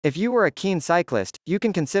If you were a keen cyclist, you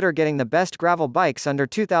can consider getting the best gravel bikes under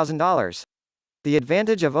 $2,000. The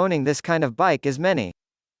advantage of owning this kind of bike is many.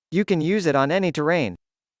 You can use it on any terrain.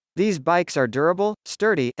 These bikes are durable,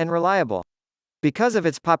 sturdy, and reliable. Because of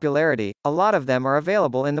its popularity, a lot of them are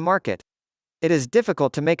available in the market. It is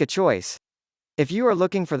difficult to make a choice. If you are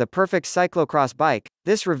looking for the perfect cyclocross bike,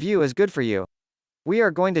 this review is good for you. We are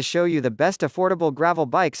going to show you the best affordable gravel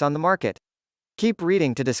bikes on the market. Keep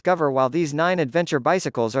reading to discover why these 9 adventure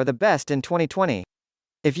bicycles are the best in 2020.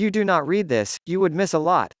 If you do not read this, you would miss a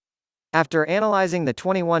lot. After analyzing the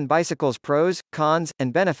 21 bicycles' pros, cons,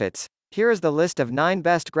 and benefits, here is the list of 9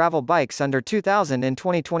 best gravel bikes under 2000 in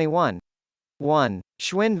 2021. 1.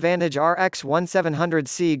 Schwinn Vantage RX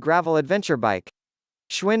 1700C Gravel Adventure Bike.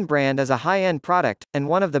 Schwinn brand is a high-end product, and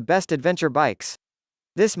one of the best adventure bikes.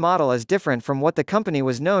 This model is different from what the company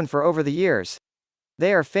was known for over the years.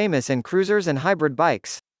 They are famous in cruisers and hybrid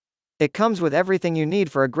bikes. It comes with everything you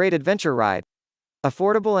need for a great adventure ride.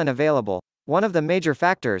 Affordable and available. One of the major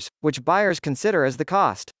factors, which buyers consider, is the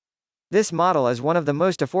cost. This model is one of the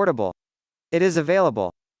most affordable. It is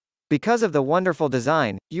available. Because of the wonderful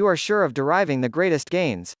design, you are sure of deriving the greatest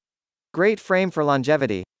gains. Great frame for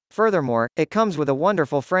longevity. Furthermore, it comes with a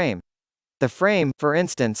wonderful frame. The frame, for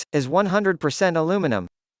instance, is 100% aluminum.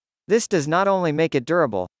 This does not only make it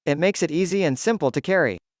durable, it makes it easy and simple to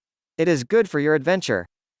carry. It is good for your adventure.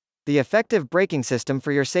 The effective braking system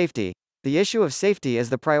for your safety. The issue of safety is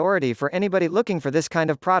the priority for anybody looking for this kind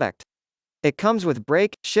of product. It comes with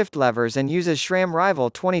brake, shift levers and uses SRAM Rival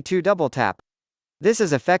 22 Double Tap. This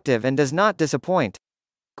is effective and does not disappoint.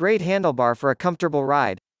 Great handlebar for a comfortable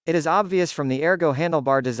ride. It is obvious from the Ergo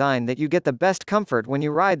handlebar design that you get the best comfort when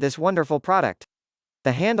you ride this wonderful product.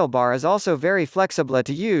 The handlebar is also very flexible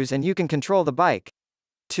to use and you can control the bike.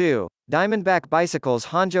 2. Diamondback Bicycles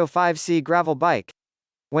Honjo 5C Gravel Bike.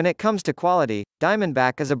 When it comes to quality,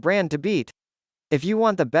 Diamondback is a brand to beat. If you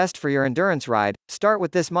want the best for your endurance ride, start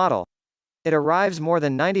with this model. It arrives more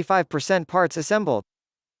than 95% parts assembled.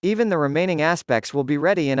 Even the remaining aspects will be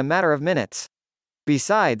ready in a matter of minutes.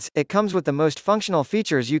 Besides, it comes with the most functional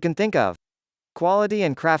features you can think of. Quality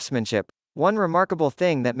and craftsmanship. One remarkable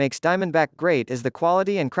thing that makes Diamondback great is the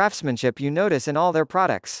quality and craftsmanship you notice in all their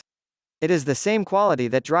products. It is the same quality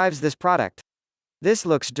that drives this product. This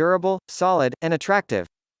looks durable, solid, and attractive.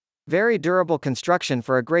 Very durable construction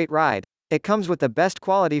for a great ride. It comes with the best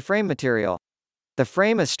quality frame material. The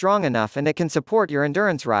frame is strong enough and it can support your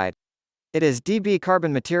endurance ride. It is DB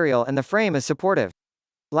carbon material and the frame is supportive.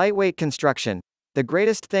 Lightweight construction. The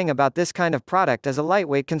greatest thing about this kind of product is a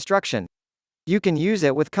lightweight construction. You can use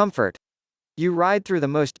it with comfort. You ride through the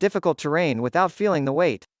most difficult terrain without feeling the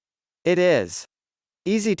weight. It is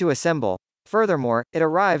easy to assemble. Furthermore, it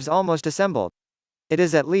arrives almost assembled. It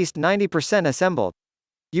is at least 90% assembled.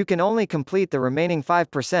 You can only complete the remaining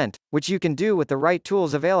 5%, which you can do with the right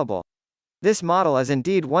tools available. This model is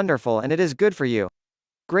indeed wonderful and it is good for you.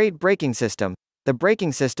 Great braking system. The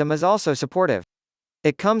braking system is also supportive.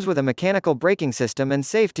 It comes with a mechanical braking system and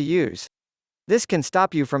safe to use. This can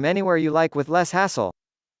stop you from anywhere you like with less hassle.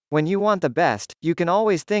 When you want the best, you can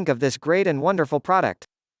always think of this great and wonderful product.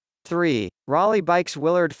 3. Raleigh Bikes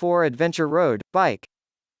Willard 4 Adventure Road Bike.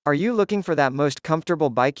 Are you looking for that most comfortable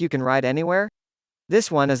bike you can ride anywhere? This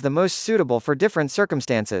one is the most suitable for different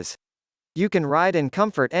circumstances. You can ride in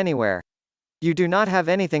comfort anywhere. You do not have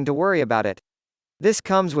anything to worry about it. This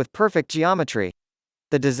comes with perfect geometry.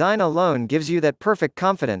 The design alone gives you that perfect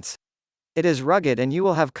confidence. It is rugged and you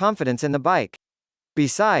will have confidence in the bike.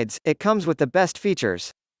 Besides, it comes with the best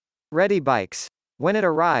features. Ready bikes. When it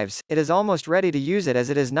arrives, it is almost ready to use it as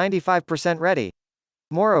it is 95% ready.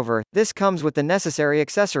 Moreover, this comes with the necessary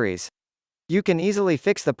accessories. You can easily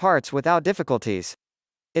fix the parts without difficulties.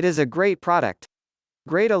 It is a great product.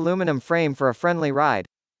 Great aluminum frame for a friendly ride.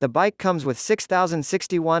 The bike comes with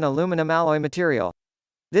 6061 aluminum alloy material.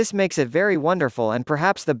 This makes it very wonderful and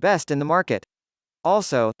perhaps the best in the market.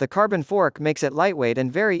 Also, the carbon fork makes it lightweight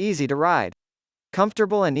and very easy to ride.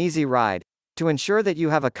 Comfortable and easy ride. To ensure that you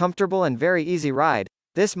have a comfortable and very easy ride,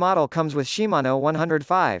 this model comes with Shimano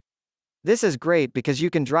 105. This is great because you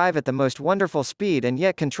can drive at the most wonderful speed and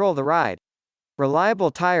yet control the ride.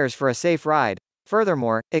 Reliable tires for a safe ride.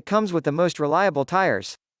 Furthermore, it comes with the most reliable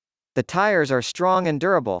tires. The tires are strong and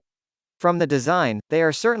durable. From the design, they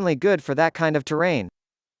are certainly good for that kind of terrain.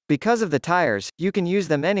 Because of the tires, you can use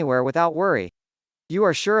them anywhere without worry. You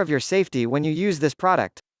are sure of your safety when you use this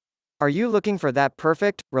product. Are you looking for that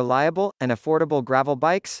perfect, reliable, and affordable gravel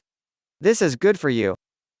bikes? This is good for you.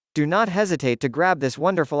 Do not hesitate to grab this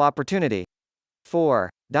wonderful opportunity. 4.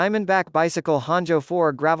 Diamondback Bicycle Honjo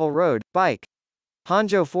 4 Gravel Road Bike.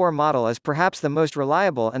 Honjo 4 model is perhaps the most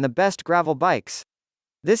reliable and the best gravel bikes.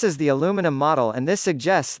 This is the aluminum model, and this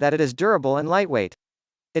suggests that it is durable and lightweight.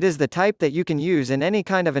 It is the type that you can use in any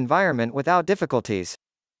kind of environment without difficulties.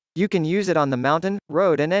 You can use it on the mountain,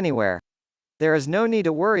 road, and anywhere. There is no need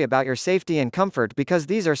to worry about your safety and comfort because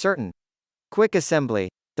these are certain. Quick assembly.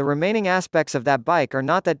 The remaining aspects of that bike are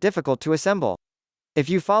not that difficult to assemble. If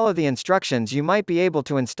you follow the instructions, you might be able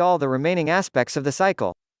to install the remaining aspects of the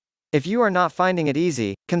cycle. If you are not finding it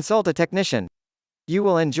easy, consult a technician. You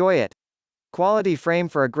will enjoy it. Quality frame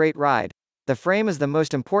for a great ride. The frame is the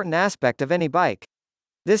most important aspect of any bike.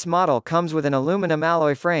 This model comes with an aluminum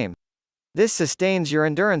alloy frame. This sustains your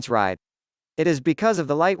endurance ride. It is because of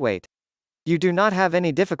the lightweight. You do not have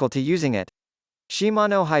any difficulty using it.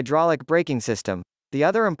 Shimano hydraulic braking system. The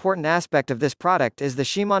other important aspect of this product is the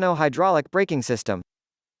Shimano hydraulic braking system.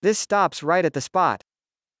 This stops right at the spot.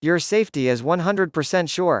 Your safety is 100%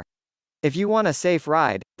 sure. If you want a safe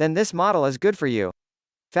ride, then this model is good for you.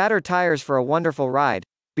 Fatter tires for a wonderful ride.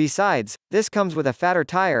 Besides, this comes with a fatter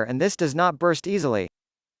tire and this does not burst easily.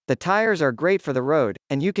 The tires are great for the road,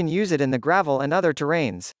 and you can use it in the gravel and other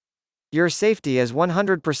terrains. Your safety is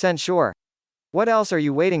 100% sure. What else are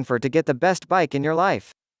you waiting for to get the best bike in your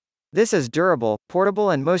life? This is durable, portable,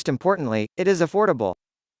 and most importantly, it is affordable.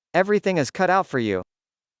 Everything is cut out for you.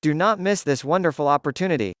 Do not miss this wonderful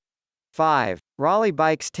opportunity. 5. Raleigh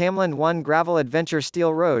Bikes Tamland 1 Gravel Adventure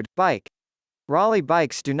Steel Road Bike. Raleigh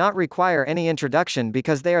bikes do not require any introduction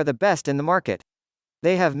because they are the best in the market.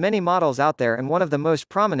 They have many models out there, and one of the most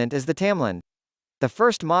prominent is the Tamland. The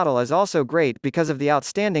first model is also great because of the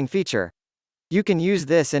outstanding feature. You can use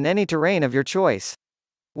this in any terrain of your choice.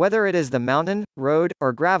 Whether it is the mountain, road,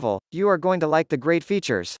 or gravel, you are going to like the great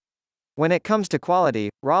features. When it comes to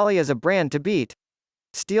quality, Raleigh is a brand to beat.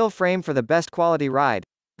 Steel frame for the best quality ride.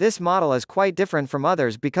 This model is quite different from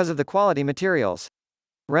others because of the quality materials.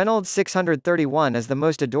 Reynolds 631 is the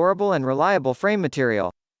most adorable and reliable frame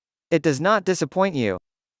material. It does not disappoint you.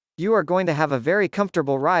 You are going to have a very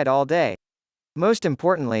comfortable ride all day. Most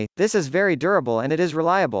importantly, this is very durable and it is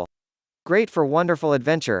reliable. Great for wonderful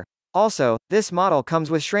adventure. Also, this model comes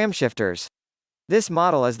with SRAM shifters. This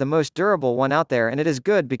model is the most durable one out there, and it is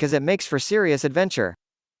good because it makes for serious adventure.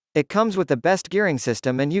 It comes with the best gearing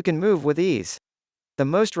system and you can move with ease. The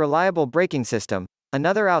most reliable braking system.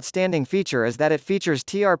 Another outstanding feature is that it features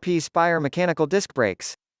TRP Spire mechanical disc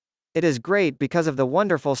brakes. It is great because of the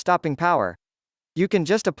wonderful stopping power. You can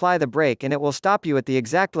just apply the brake and it will stop you at the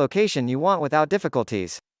exact location you want without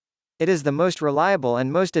difficulties. It is the most reliable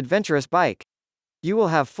and most adventurous bike. You will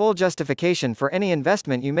have full justification for any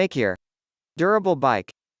investment you make here. Durable bike.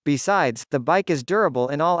 Besides, the bike is durable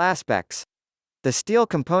in all aspects. The steel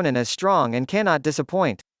component is strong and cannot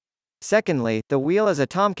disappoint. Secondly, the wheel is a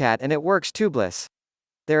Tomcat and it works tubeless.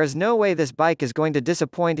 There is no way this bike is going to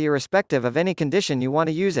disappoint irrespective of any condition you want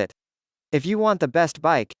to use it. If you want the best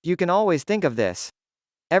bike, you can always think of this.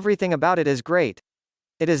 Everything about it is great.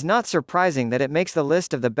 It is not surprising that it makes the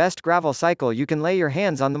list of the best gravel cycle you can lay your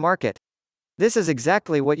hands on the market. This is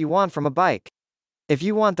exactly what you want from a bike. If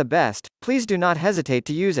you want the best, please do not hesitate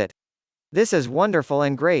to use it. This is wonderful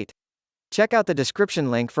and great. Check out the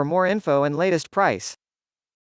description link for more info and latest price.